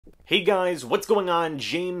Hey guys, what's going on?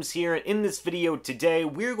 James here. In this video today,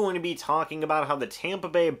 we're going to be talking about how the Tampa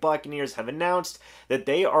Bay Buccaneers have announced that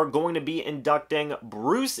they are going to be inducting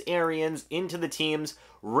Bruce Arians into the team's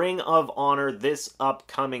Ring of Honor this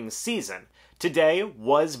upcoming season. Today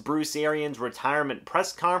was Bruce Arians' retirement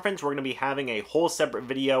press conference. We're going to be having a whole separate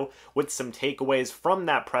video with some takeaways from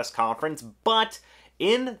that press conference, but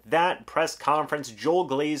in that press conference, Joel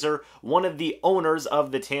Glazer, one of the owners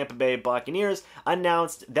of the Tampa Bay Buccaneers,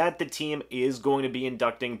 announced that the team is going to be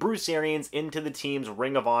inducting Bruce Arians into the team's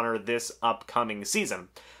Ring of Honor this upcoming season.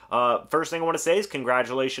 First thing I want to say is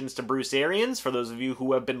congratulations to Bruce Arians. For those of you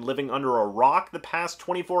who have been living under a rock the past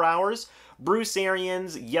 24 hours, Bruce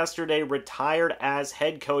Arians yesterday retired as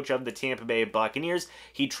head coach of the Tampa Bay Buccaneers.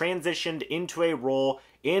 He transitioned into a role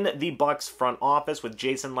in the Bucs front office with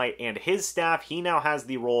Jason Light and his staff. He now has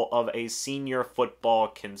the role of a senior football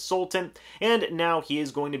consultant, and now he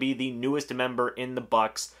is going to be the newest member in the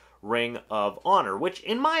Bucs Ring of Honor, which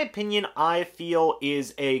in my opinion I feel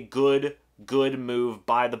is a good move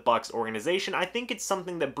by the Bucs organization. I think it's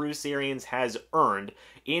something that Bruce Arians has earned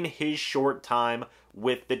in his short time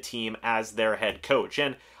with the team as their head coach.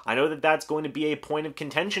 And I know that that's going to be a point of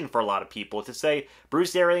contention for a lot of people to say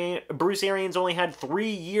Bruce Arians only had 3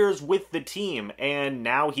 years with the team and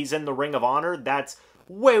now he's in the Ring of Honor. That's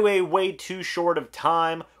way too short of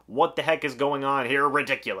time. What the heck is going on here?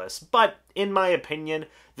 Ridiculous. But in my opinion,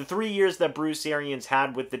 the 3 years that Bruce Arians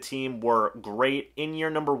had with the team were great. In year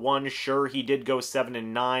number 1, sure, he did go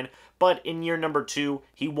 7-9, but in year number 2,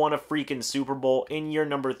 he won a freaking Super Bowl. In year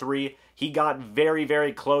number 3, he got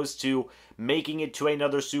very close to making it to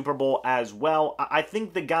another Super Bowl as well. I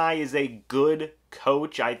think the guy is a good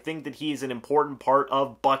coach. I think that he's an important part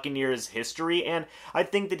of Buccaneers history, and I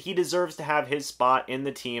think that he deserves to have his spot in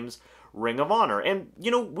the team's Ring of Honor. And,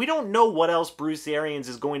 you know, we don't know what else Bruce Arians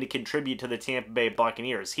is going to contribute to the Tampa Bay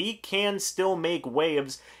Buccaneers. He can still make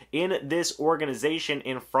waves in this organization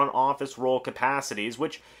in front office role capacities,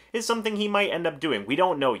 which is something he might end up doing. We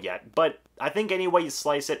don't know yet, but I think any way you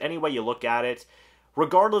slice it, any way you look at it,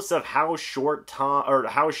 regardless of how short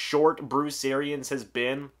Bruce Arians has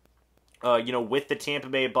been, with the Tampa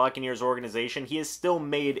Bay Buccaneers organization, he has still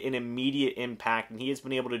made an immediate impact, and he has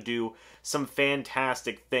been able to do some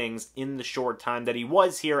fantastic things in the short time that he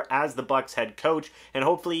was here as the Bucs head coach, and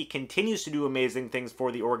hopefully he continues to do amazing things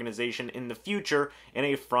for the organization in the future in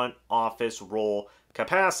a front office role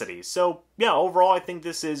capacity. So, yeah, overall, I think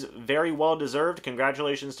this is very well deserved.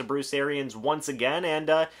 Congratulations to Bruce Arians once again,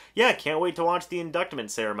 and yeah, can't wait to watch the induction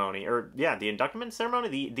ceremony.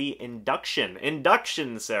 The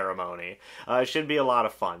induction ceremony. Should be a lot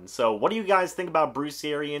of fun. So, what do you guys think about Bruce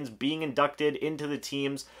Arians being inducted into the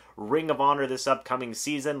team's Ring of Honor this upcoming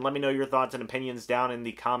season? Let me know your thoughts and opinions down in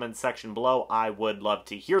the comments section below. I would love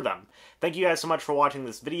to hear them. Thank you guys so much for watching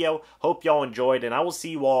this video. Hope y'all enjoyed, and I will see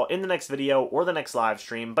you all in the next video or the next live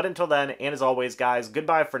stream. But until then, and as always, guys,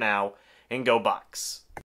 goodbye for now, and go Bucs.